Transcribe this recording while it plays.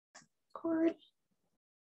Record.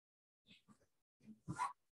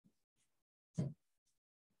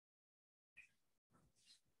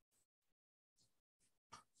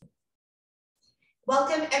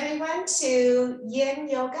 Welcome everyone to Yin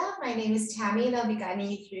Yoga. My name is Tammy and I'll be guiding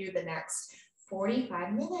you through the next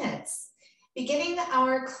 45 minutes. Beginning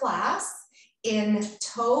our class in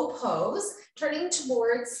toe pose, turning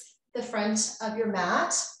towards the front of your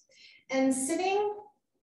mat and sitting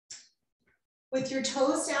with your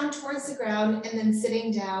toes down towards the ground and then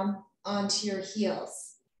sitting down onto your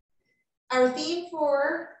heels. Our theme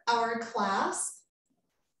for our class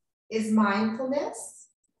is mindfulness.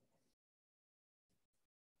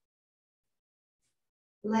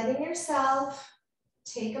 Letting yourself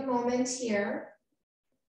take a moment here.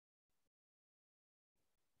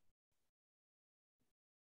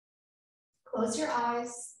 Close your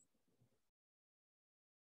eyes.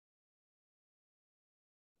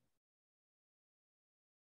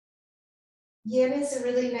 Yin is a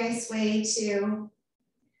really nice way to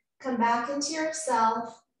come back into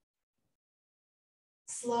yourself.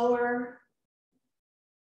 Slower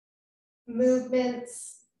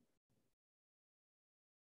movements.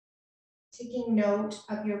 Taking note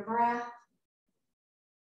of your breath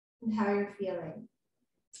and how you're feeling.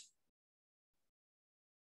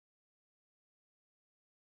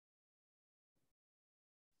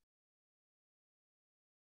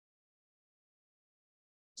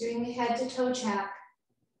 Doing the head to toe check.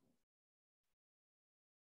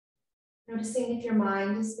 Noticing if your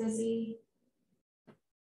mind is busy.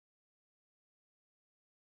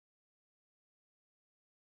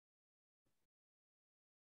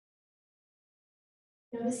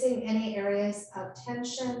 Noticing any areas of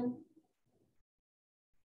tension.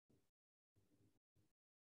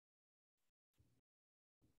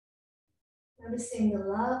 Noticing the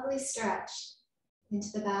lovely stretch into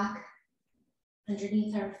the back,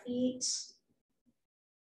 underneath our feet.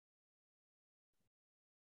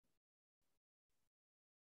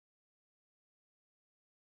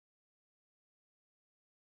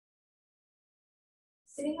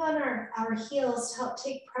 Sitting on our heels to help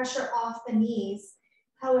take pressure off the knees.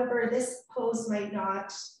 However, this pose might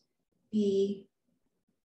not be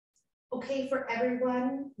okay for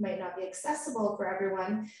everyone, might not be accessible for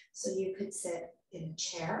everyone. So you could sit in a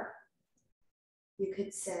chair. You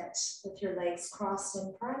could sit with your legs crossed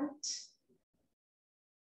in front.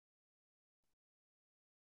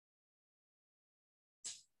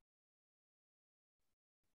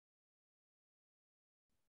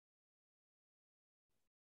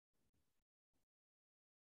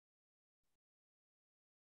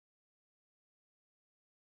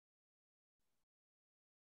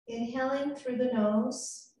 Inhaling through the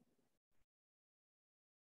nose.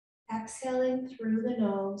 Exhaling through the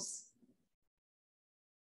nose.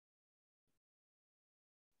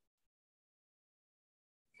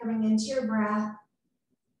 Coming into your breath.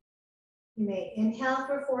 You may inhale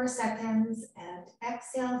for 4 seconds and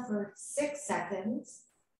exhale for 6 seconds.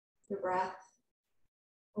 Your breath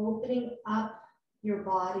opening up your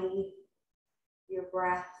body, your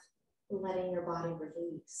breath letting your body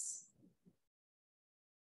release.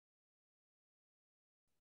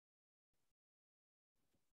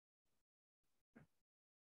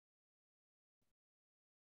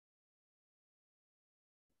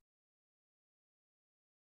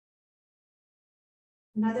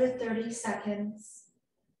 Another 30 seconds.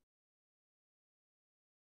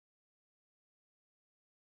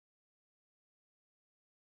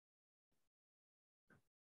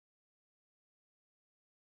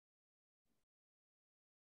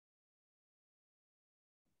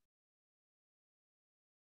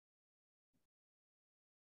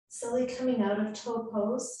 Slowly coming out of toe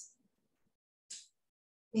pose,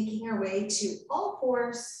 making our way to all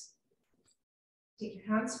fours. Take your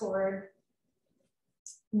hands forward,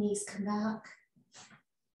 knees come back.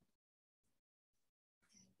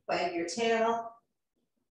 Wag your tail.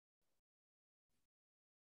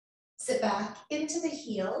 Sit back into the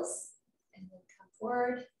heels and then come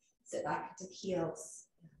forward. Sit back into the heels.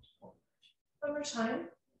 One more time.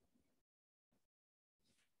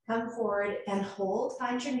 Come forward and hold.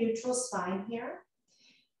 Find your neutral spine here.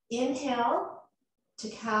 Inhale to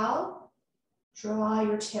cow. Draw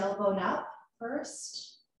your tailbone up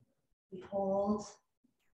first. We hold.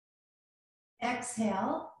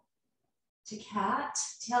 Exhale to cat.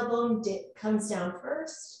 Tailbone comes down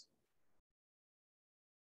first.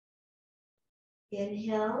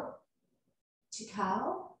 Inhale to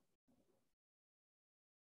cow.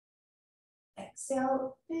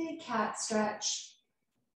 Exhale, big cat stretch.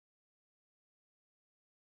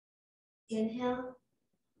 Inhale.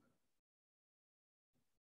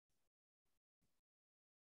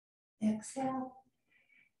 Exhale.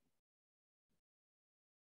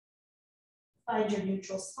 Find your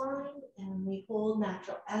neutral spine and we hold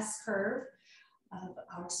natural S curve of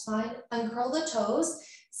our spine. Uncurl the toes,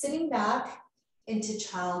 sitting back into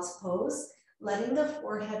child's pose, letting the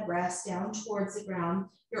forehead rest down towards the ground.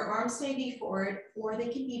 Your arms may be forward or they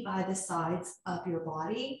can be by the sides of your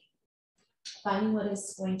body. Finding what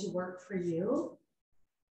is going to work for you.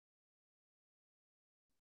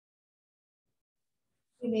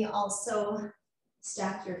 You may also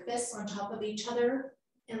stack your fists on top of each other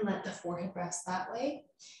and let the forehead rest that way.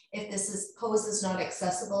 If this pose is not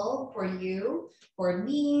accessible for you, for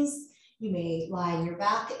knees, you may lie on your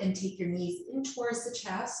back and take your knees in towards the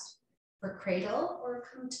chest for cradle or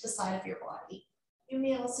come to the side of your body. You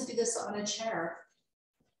may also do this on a chair.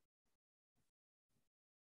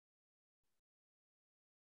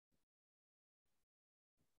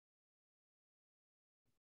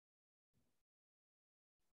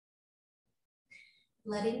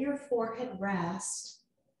 Letting your forehead rest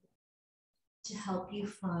to help you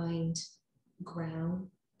find ground,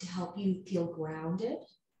 to help you feel grounded,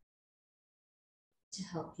 to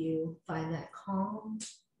help you find that calm.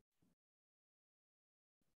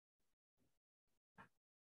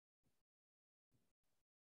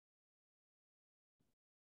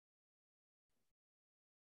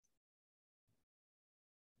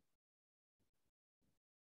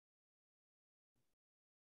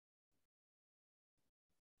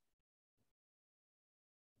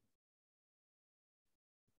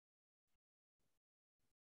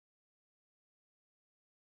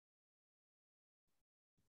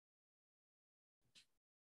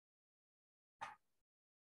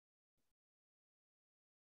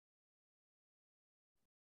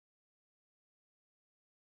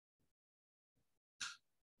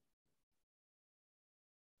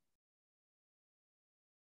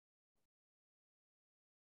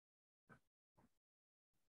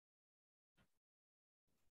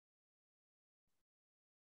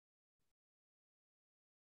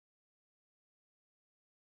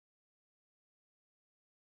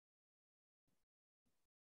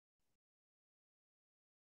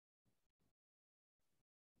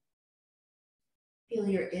 Feel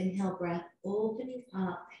your inhale breath opening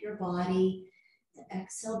up your body. The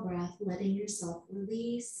exhale breath, letting yourself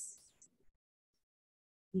release.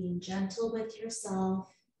 Being gentle with yourself.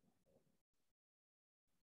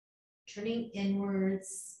 Turning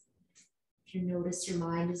inwards. If you notice your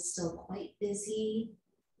mind is still quite busy,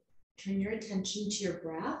 turn your attention to your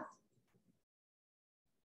breath.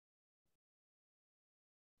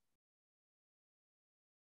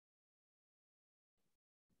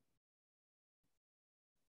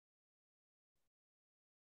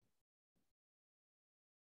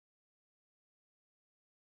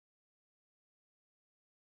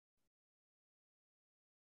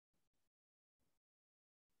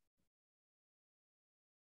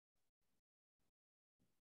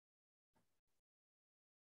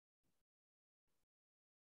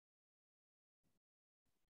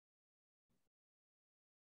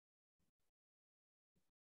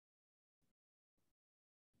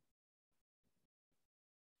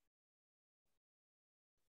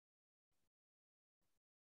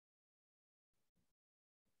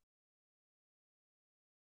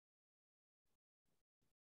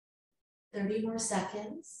 Thirty more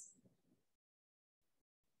seconds.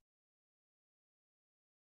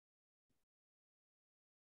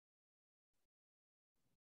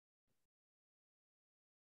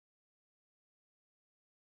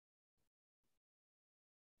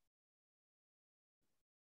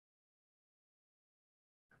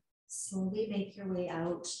 Slowly make your way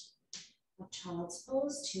out of child's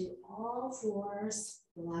pose to all fours.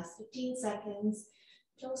 The last 15 seconds.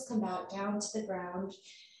 Toes come back down to the ground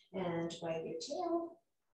and wag your tail.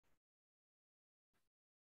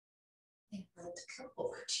 And come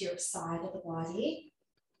over to your side of the body.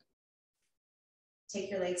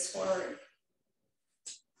 Take your legs forward.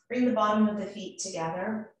 Bring the bottom of the feet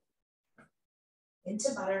together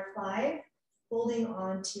into butterfly, holding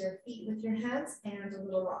on to your feet with your hands and a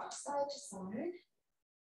little rock side to side.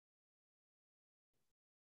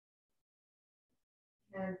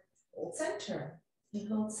 And hold center. You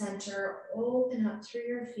hold center, open up through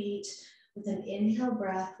your feet with an inhale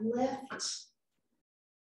breath, lift.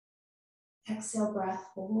 Exhale breath,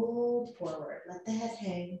 hold forward, let the head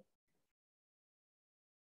hang.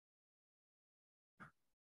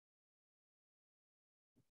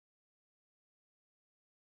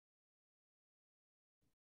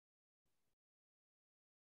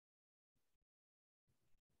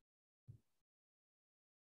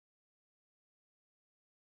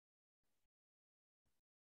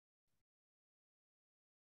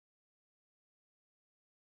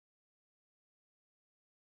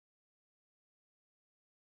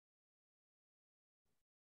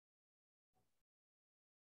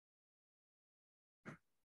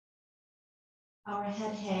 our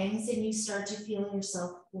head hangs and you start to feel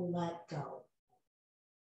yourself let go.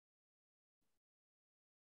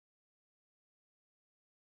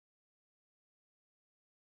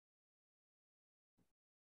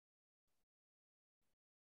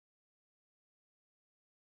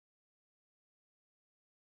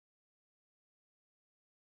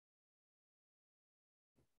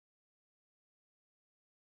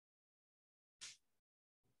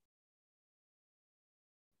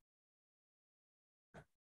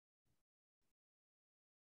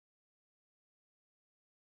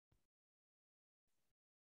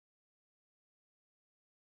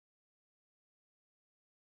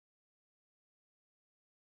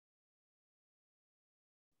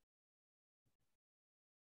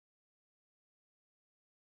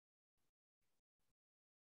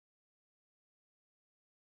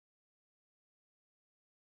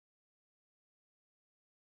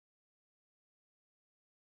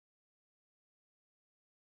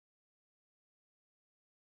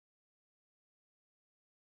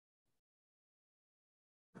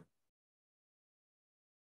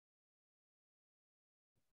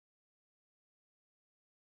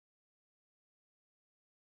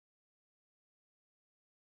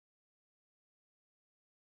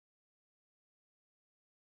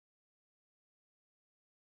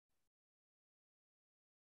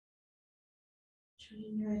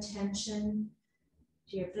 Turning your attention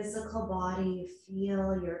to your physical body,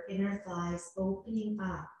 feel your inner thighs opening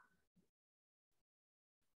up.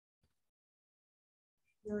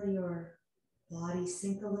 Feel your body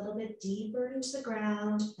sink a little bit deeper into the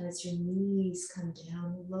ground as your knees come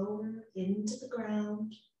down lower into the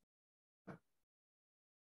ground.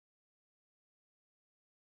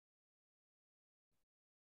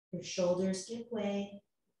 Your shoulders give way.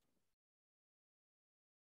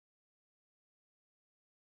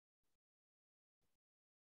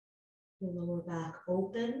 Your lower back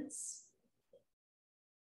opens.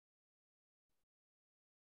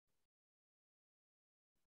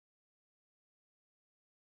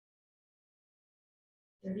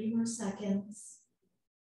 Thirty more seconds.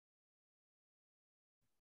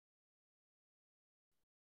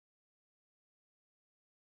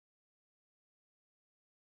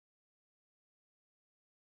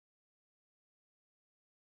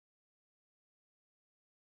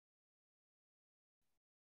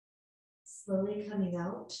 Slowly coming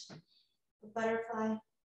out, a butterfly.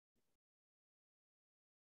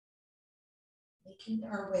 Making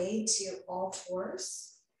our way to all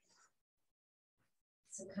fours.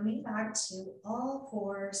 So coming back to all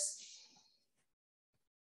fours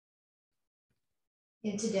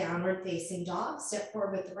into downward facing dog. Step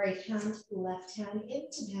forward with the right hand, left hand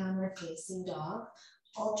into downward facing dog.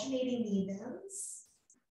 Alternating knee bends.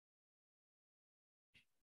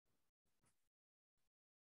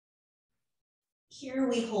 Here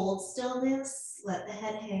we hold stillness, let the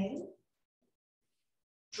head hang.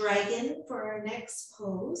 Dragon for our next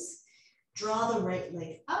pose. Draw the right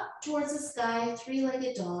leg up towards the sky,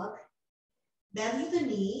 three-legged dog. Bend the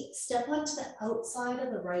knee, step onto the outside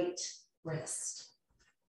of the right wrist.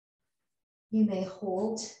 You may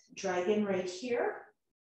hold dragon right here,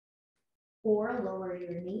 or lower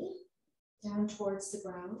your knee down towards the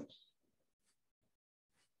ground.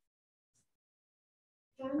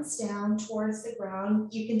 Hands down towards the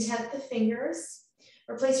ground. You can tap the fingers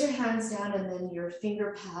or place your hands down and then your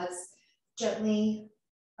finger pads gently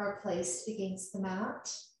are placed against the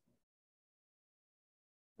mat.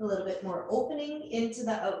 A little bit more opening into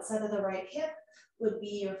the outside of the right hip would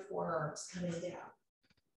be your forearms coming down.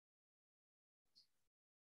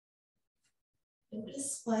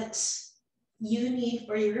 Notice what you need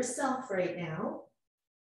for yourself right now.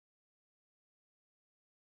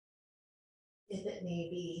 If it may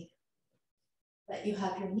be that you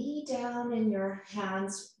have your knee down and your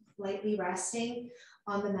hands lightly resting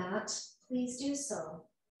on the mat, please do so.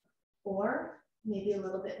 Or maybe a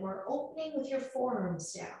little bit more opening with your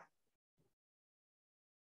forearms down.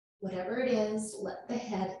 Whatever it is, let the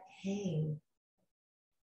head hang.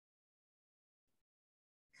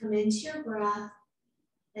 Come into your breath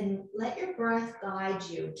and let your breath guide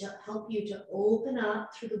you to help you to open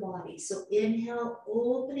up through the body. So inhale,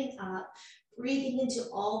 opening up, breathing into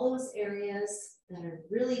all those areas that are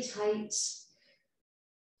really tight.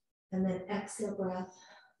 And then exhale breath,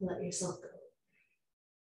 let yourself go.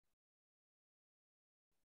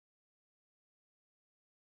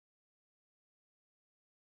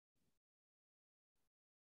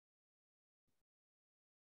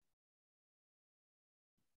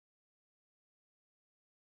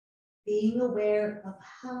 Being aware of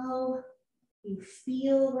how you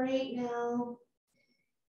feel right now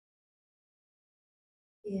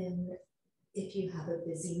in If you have a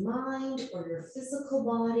busy mind or your physical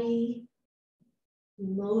body,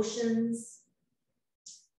 emotions,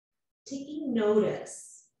 taking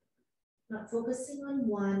notice, not focusing on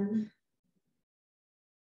one.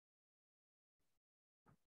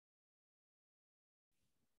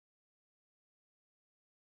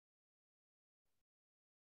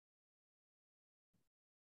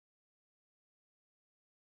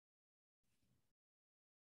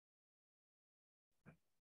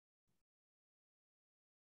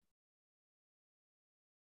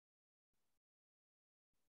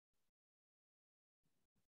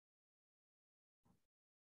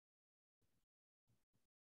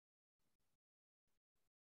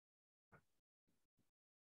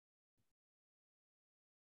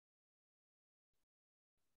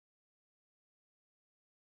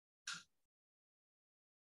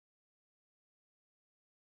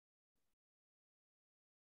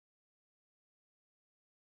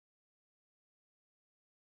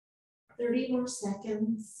 Thirty more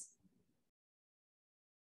seconds.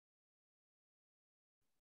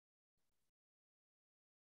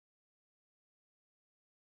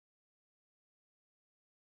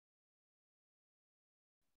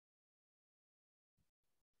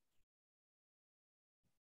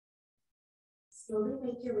 Slowly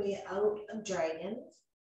make your way out of dragon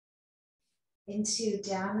into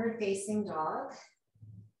downward facing dog.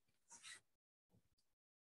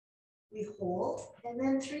 We hold, and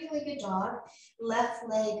then three-legged dog. Left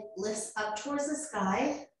leg lifts up towards the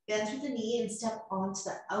sky, bend through the knee and step onto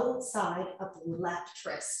the outside of the left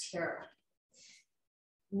wrist here.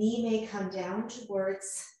 Knee may come down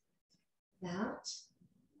towards that.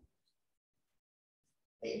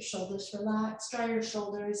 Let your shoulders relax, draw your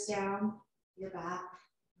shoulders down, your back.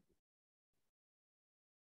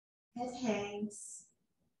 Head hangs.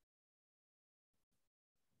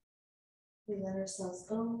 We let ourselves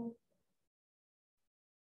go.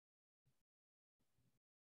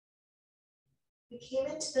 We came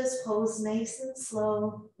into this pose nice and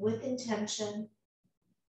slow with intention.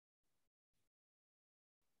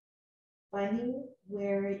 Finding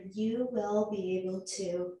where you will be able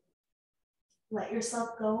to let yourself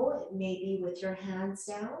go, maybe with your hands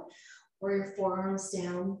down or your forearms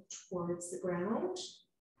down towards the ground.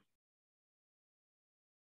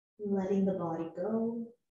 Letting the body go.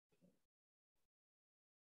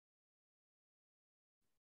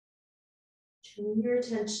 Tune your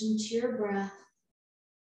attention to your breath.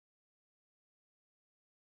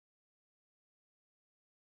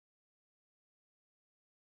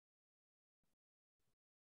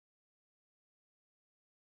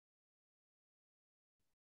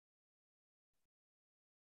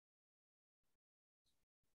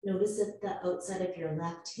 Notice that the outside of your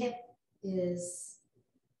left hip is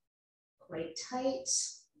quite tight,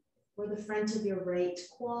 or the front of your right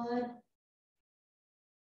quad.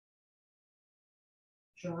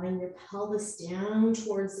 Drawing your pelvis down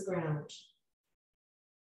towards the ground.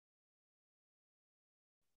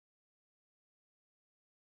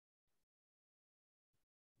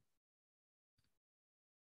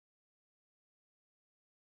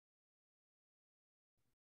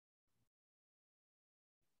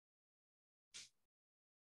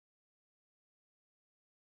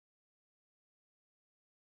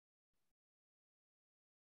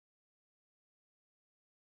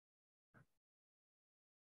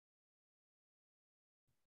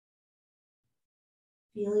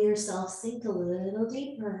 Feel yourself sink a little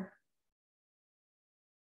deeper.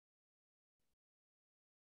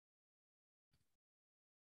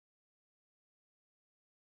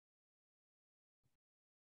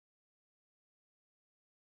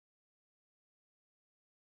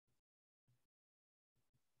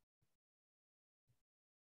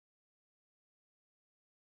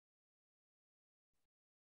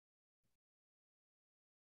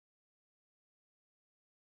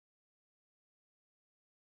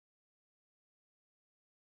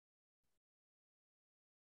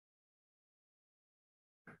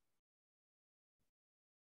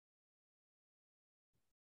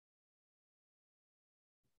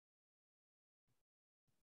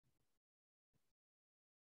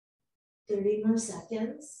 Thirty more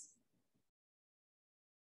seconds.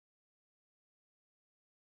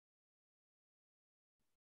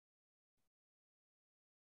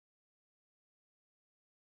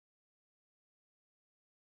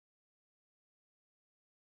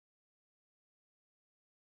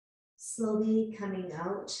 Slowly coming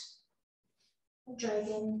out of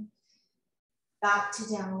dragon, back to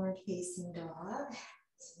downward facing dog.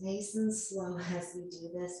 So nice and slow as we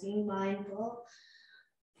do this, being mindful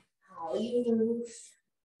how you move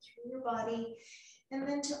through your body, and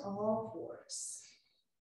then to all fours.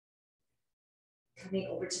 Coming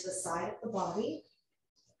over to the side of the body.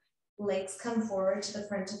 Legs come forward to the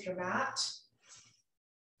front of your mat.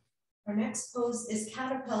 Our next pose is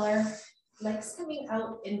caterpillar. Legs coming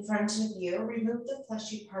out in front of you. Remove the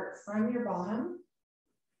fleshy part from your bottom.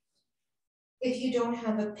 If you don't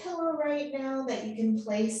have a pillow right now that you can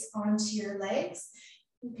place onto your legs,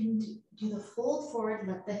 you can do the fold forward,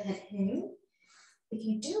 let the head hang. If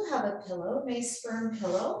you do have a pillow, nice firm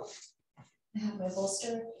pillow, I have my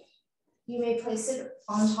bolster, you may place it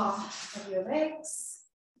on top of your legs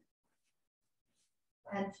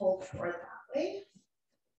and fold forward that way.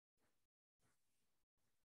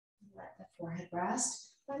 Let the forehead rest.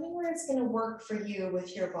 Finding where it's going to work for you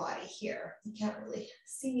with your body here. You can't really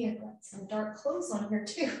see me. I've got some dark clothes on here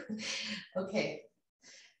too. Okay.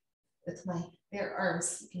 With my bare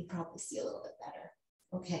arms, you can probably see a little bit better.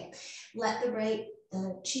 Okay. Let the right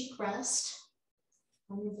cheek rest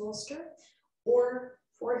on your bolster or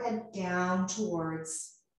forehead down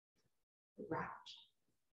towards the ground.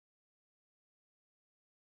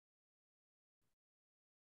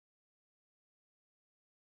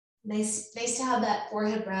 Nice to have that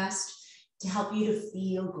forehead rest to help you to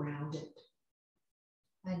feel grounded,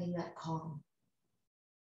 finding that calm.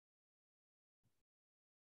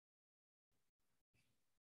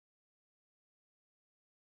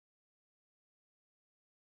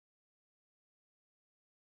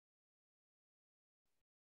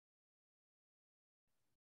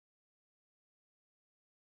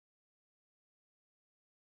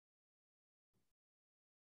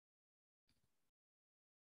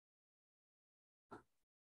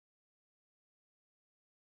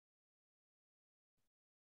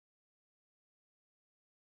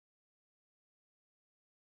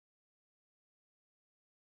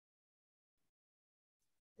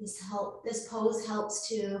 This pose helps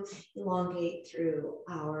to elongate through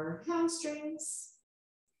our hamstrings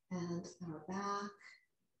and our back.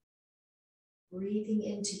 Breathing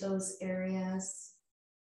into those areas.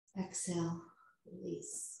 Exhale,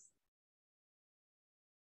 release.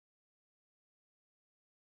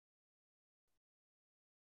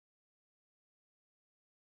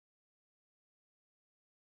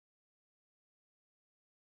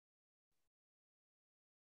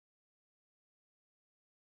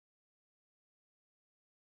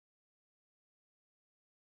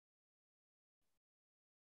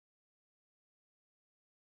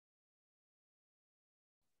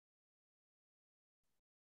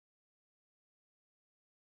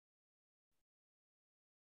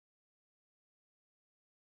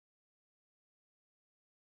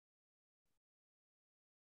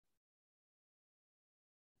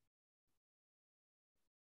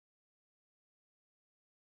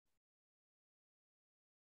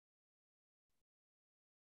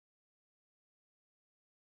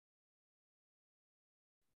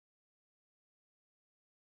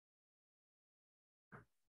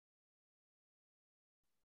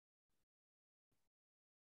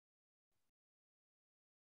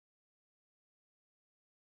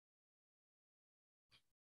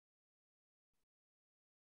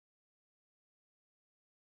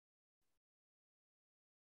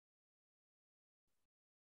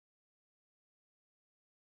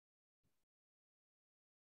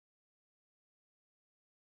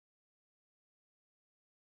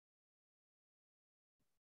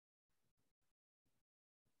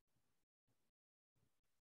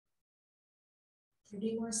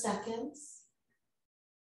 Thirty more seconds.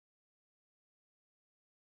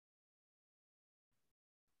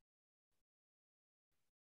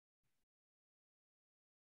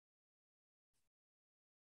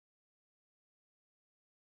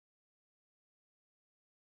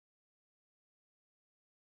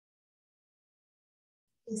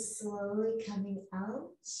 Is slowly coming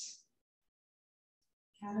out.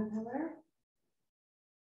 Caterpillar.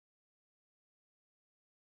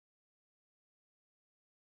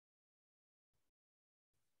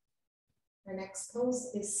 Our next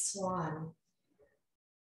pose is swan.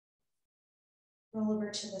 Roll over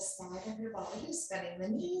to the side of your body, bending the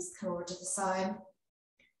knees, come over to the side.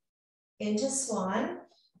 Into swan.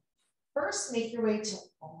 First, make your way to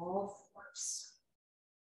all fours.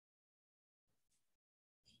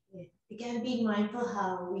 Again, being mindful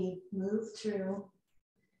how we move through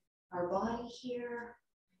our body here.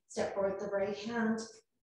 Step forward the right hand,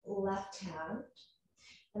 left hand.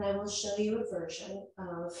 And I will show you a version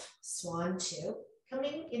of Swan 2.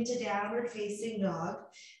 Coming into downward facing dog,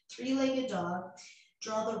 three-legged dog.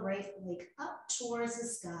 Draw the right leg up towards the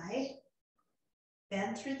sky.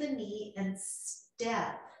 Bend through the knee and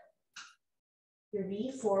step your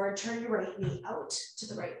knee forward. Turn your right knee out to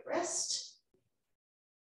the right wrist.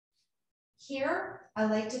 Here, I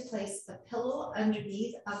like to place a pillow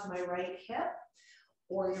underneath of my right hip,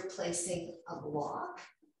 or you're placing a block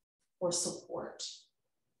or support.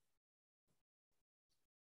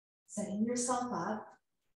 Setting yourself up,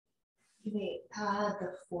 you may add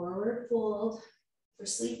the forward fold for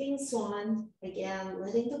sleeping swan, again,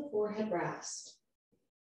 letting the forehead rest.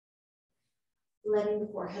 Letting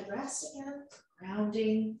the forehead rest again,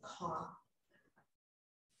 grounding, calm.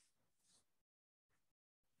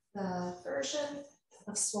 The version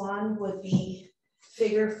of swan would be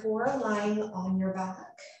figure 4 lying on your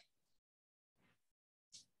back.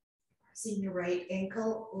 Pressing your right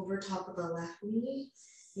ankle over top of the left knee.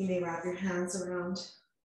 You may wrap your hands around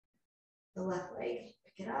the left leg.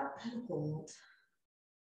 Pick it up and hold.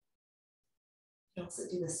 You can also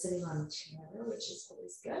do this sitting on a chair, which is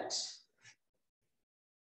always good.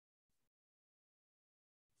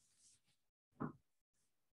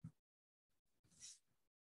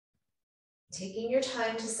 Taking your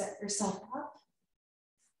time to set yourself up.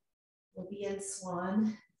 We'll be in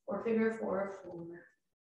swan or figure 4 for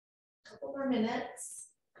a couple more minutes.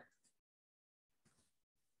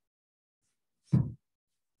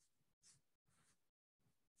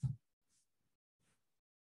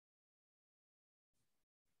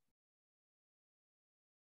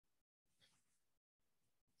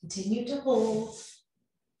 Continue to hold.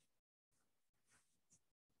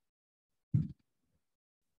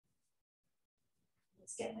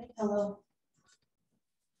 Let's get my pillow.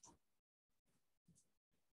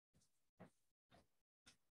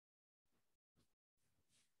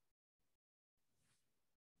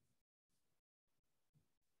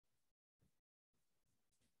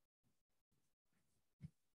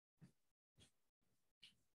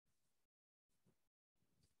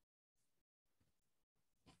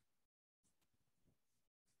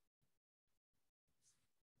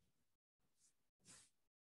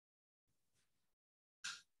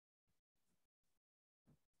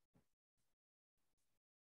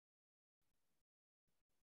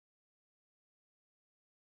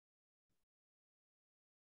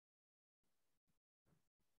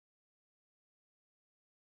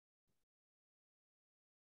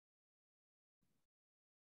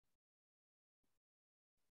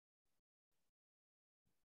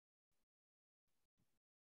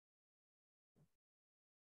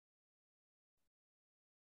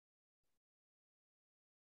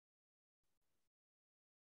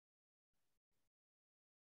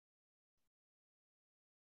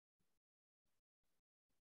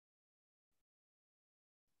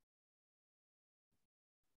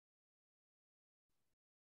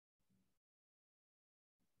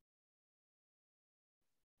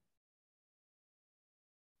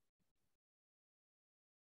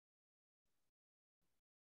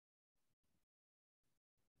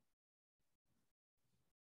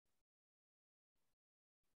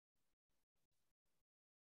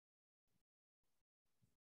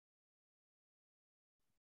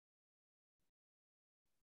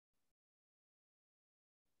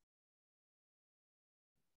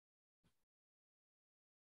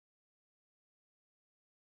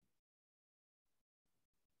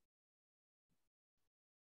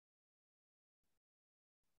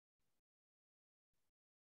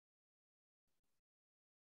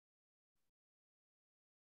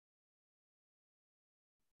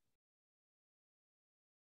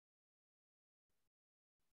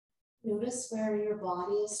 Notice where your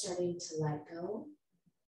body is starting to let go.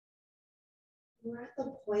 We're at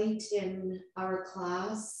the point in our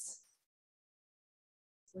class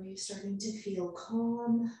where you're starting to feel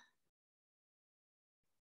calm.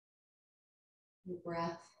 Your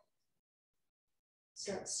breath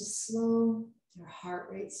starts to slow. Your heart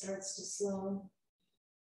rate starts to slow.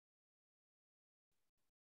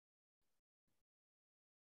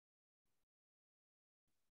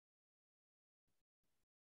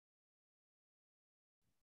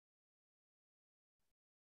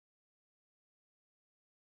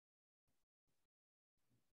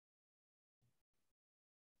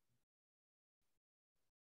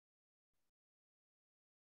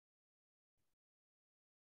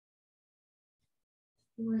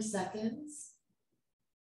 More seconds.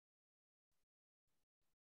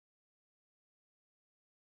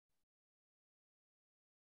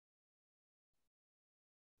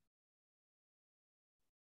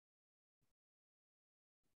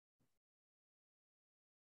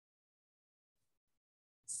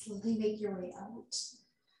 Slowly make your way out.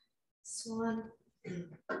 Swan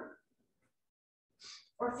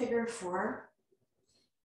or figure 4.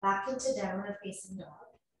 Back into downward facing dog.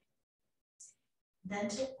 then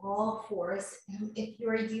to all fours. And if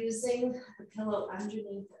you're using the pillow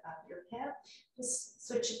underneath of your hip, just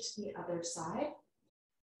switch it to the other side.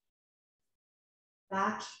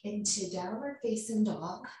 Back into downward facing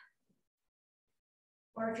dog.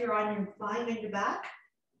 Or if you're lying on your back,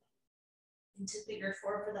 into figure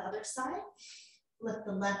four for the other side. Lift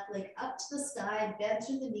the left leg up to the sky, bend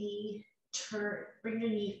through the knee, turn, bring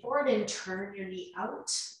your knee forward and turn your knee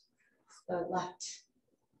out. The left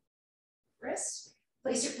wrist.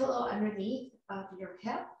 Place your pillow underneath of your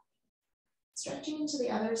hip, stretching into the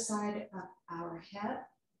other side of our hip.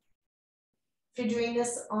 If you're doing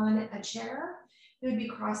this on a chair, you would be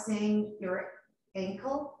crossing your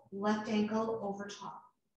ankle, left ankle over top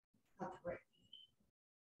of the right.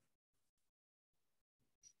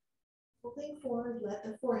 Moving forward, let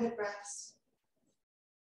the forehead rest.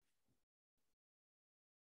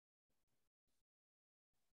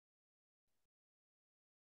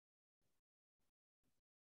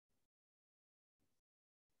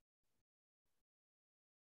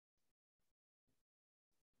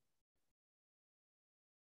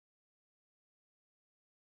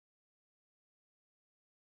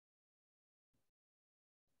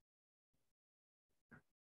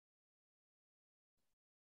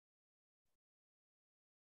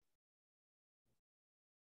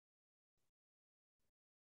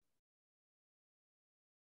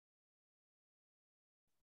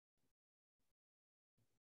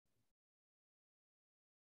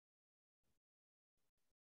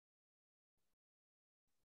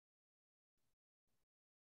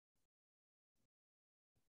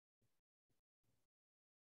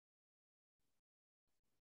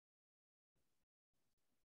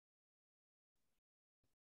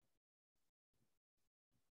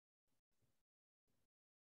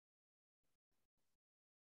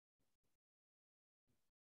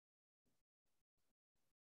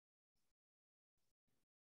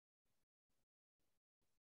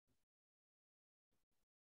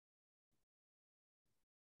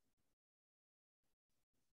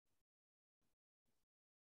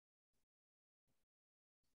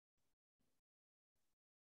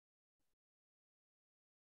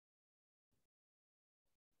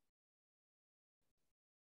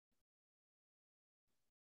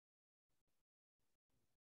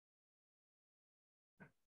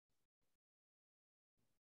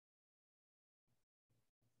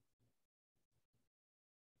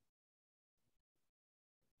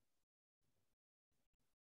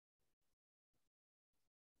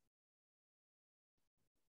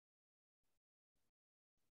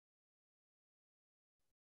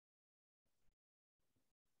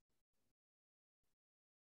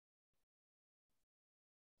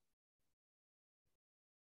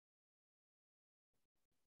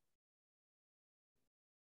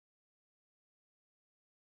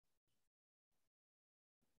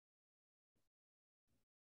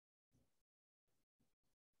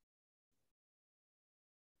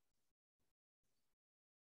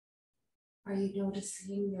 Are you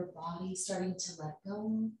noticing your body starting to let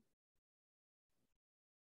go?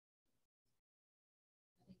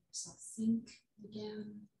 Letting yourself sink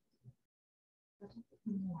again. A little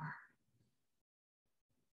bit more.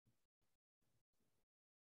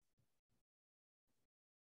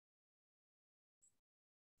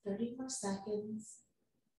 Thirty more seconds.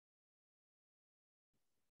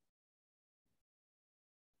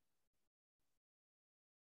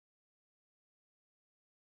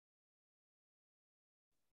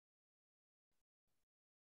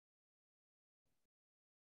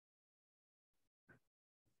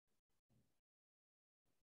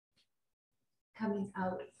 Coming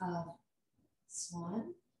out of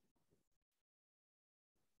swan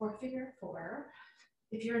or figure four.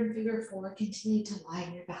 If you're in figure four, continue to lie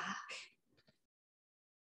on your back.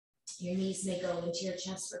 Your knees may go into your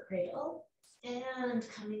chest for cradle. And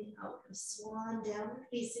coming out of swan, downward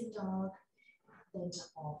facing dog, then to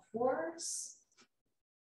all fours.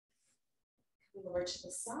 Coming over to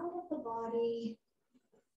the side of the body.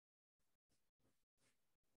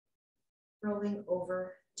 Rolling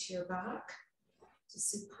over to your back, to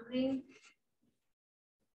supine.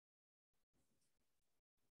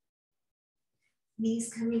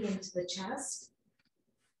 Knees coming into the chest.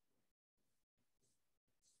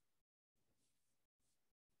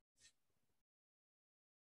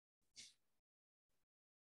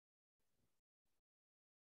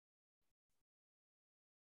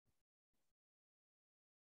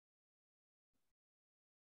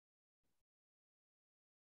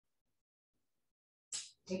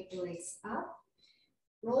 Take the legs up.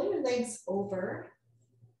 Roll your legs over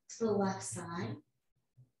to the left side.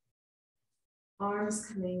 Arms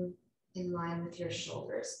coming in line with your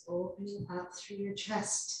shoulders, opening up through your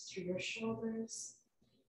chest, through your shoulders.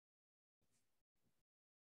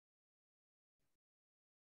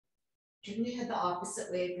 Turn your head the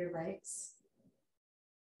opposite way of your legs.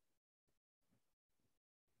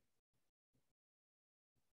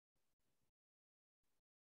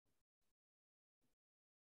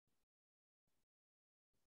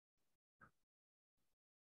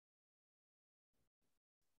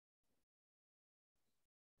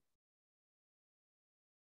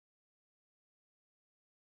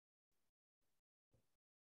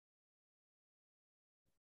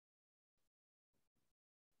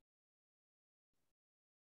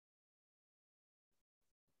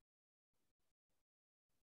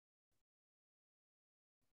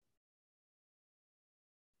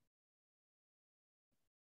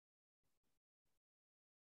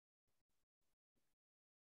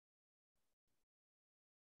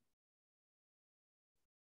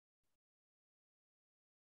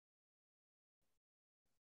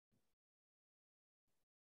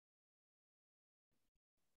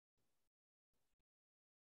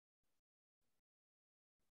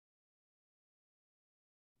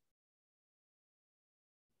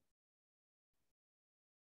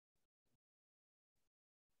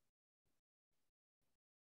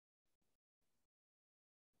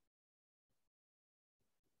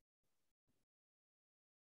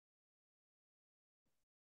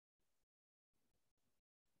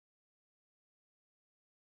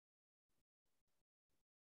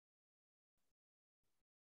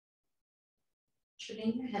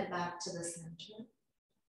 Turning your head back to the center.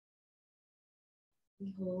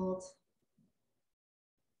 We hold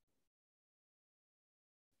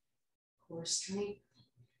core strength.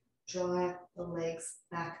 Draw the legs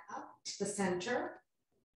back up to the center.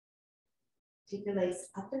 Take your legs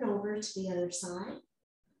up and over to the other side.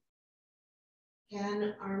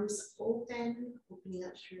 Again, arms open, opening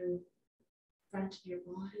up through front of your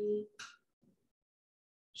body,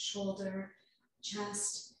 shoulder,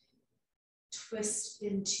 chest. Twist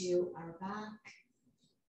into our back.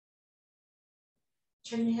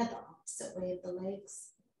 Turn your head the opposite way of the legs.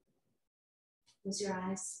 Close your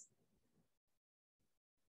eyes.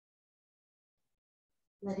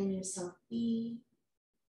 Letting yourself be.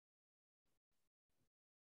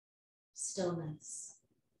 Stillness.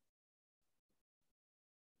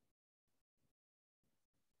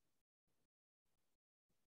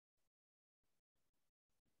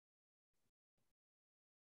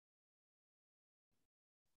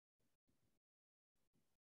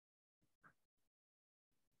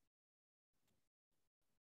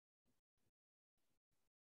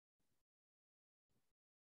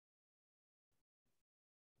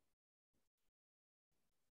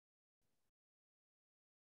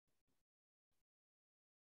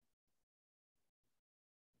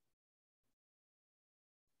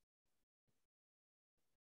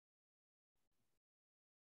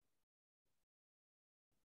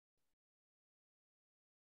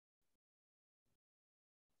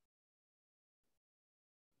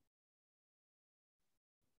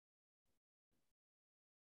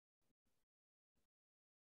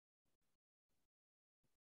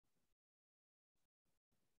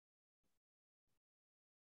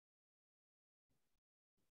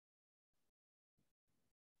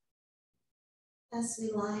 As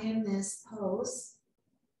we lie in this pose,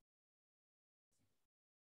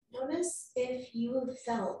 notice if you have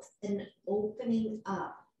felt an opening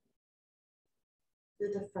up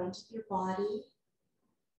through the front of your body,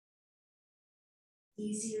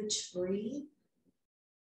 easier to breathe.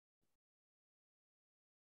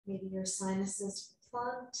 Maybe your sinuses are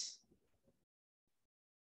plugged.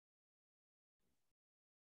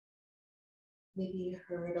 Maybe you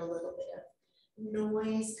heard a little bit of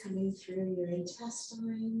noise coming through your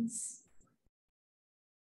intestines.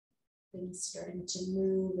 Things starting to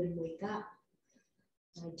move and wake up,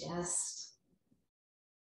 digest.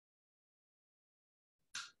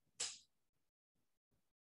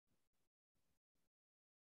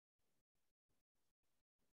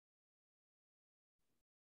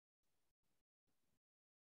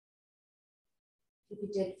 If you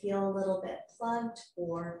did feel a little bit plugged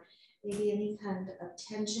or maybe any kind of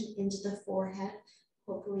tension into the forehead,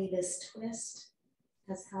 hopefully this twist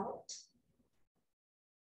has helped.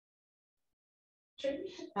 Turn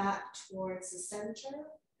your head back towards the center.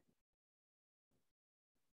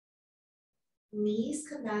 Knees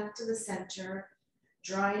come back to the center,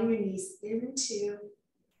 drawing your knees into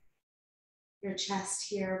your chest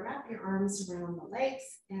here. Wrap your arms around the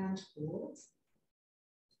legs and hold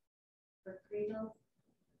for cradle.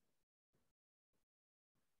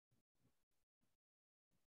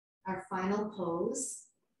 Our final pose,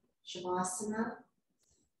 Shavasana.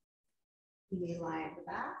 You may lie on the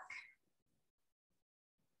back.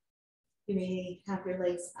 You may have your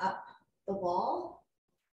legs up the wall.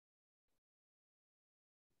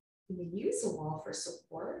 You may use a wall for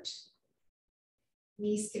support.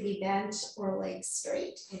 Knees can be bent or legs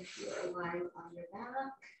straight if you are lying on your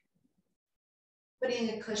back. Putting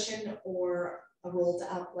a cushion or a rolled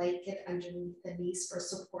up blanket underneath the knees for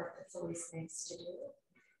support, that's always nice to do.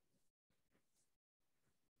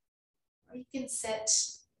 Or you can sit.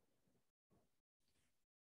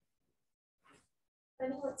 I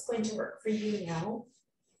know what's going to work for you now.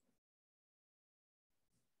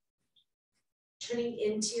 Turning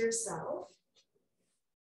into yourself.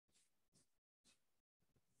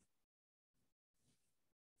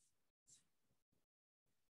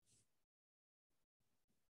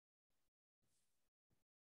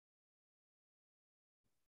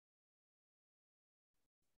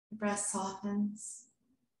 The breath softens.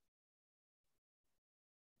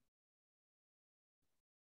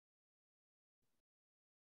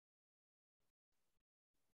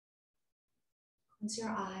 Close your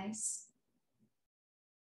eyes.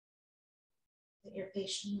 Let your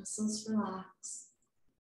facial muscles relax.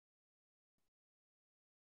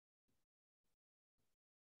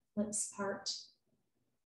 Lips part.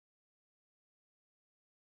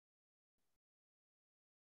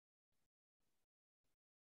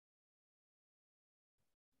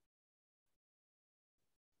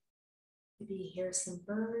 Maybe you hear some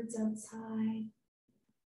birds outside.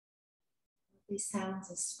 These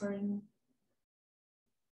sounds of spring.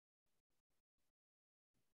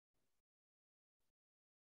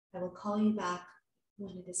 I will call you back when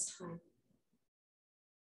it is time.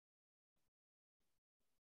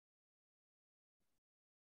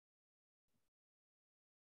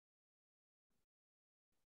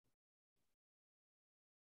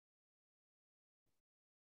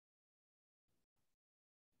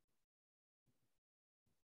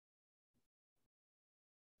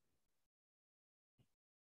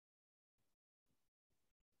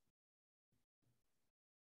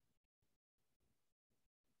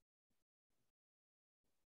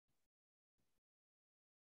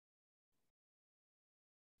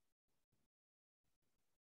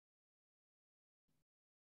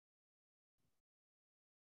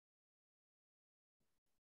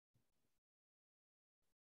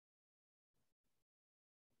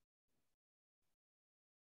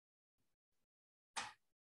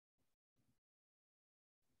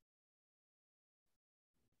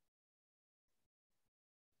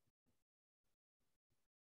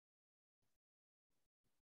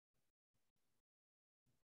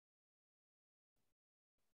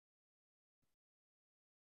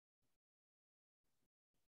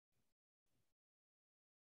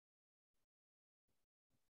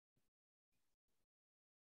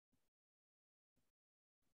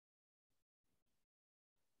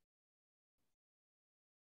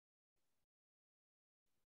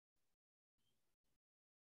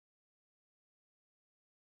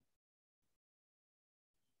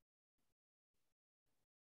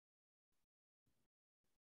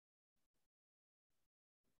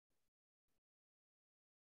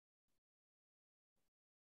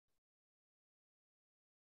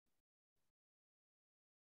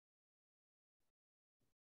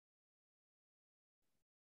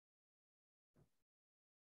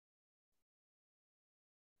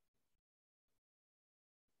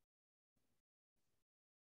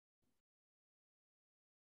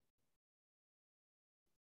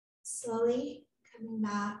 Slowly coming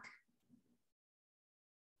back.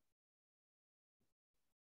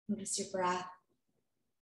 Notice your breath.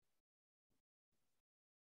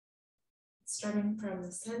 Starting from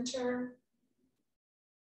the center,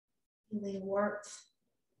 feeling warmth.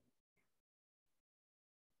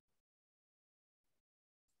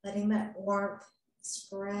 Letting that warmth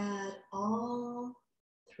spread all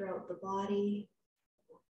throughout the body.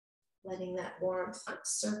 Letting that warmth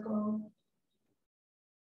circle.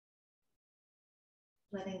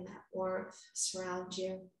 Letting that warmth surround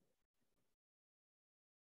you.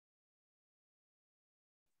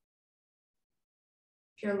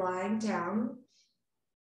 If you're lying down,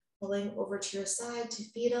 pulling over to your side to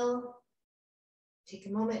fetal, take a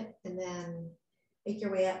moment and then make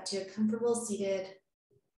your way up to a comfortable seated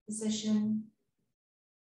position,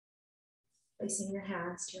 placing your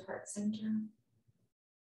hands to your heart center.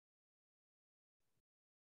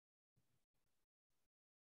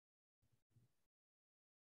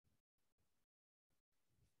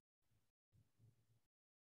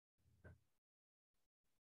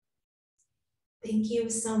 Thank you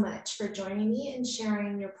so much for joining me and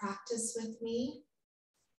sharing your practice with me.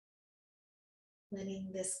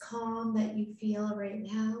 letting this calm that you feel right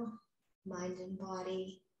now, mind and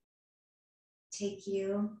body, take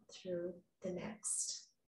you through the next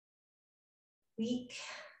week.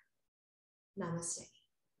 Namaste.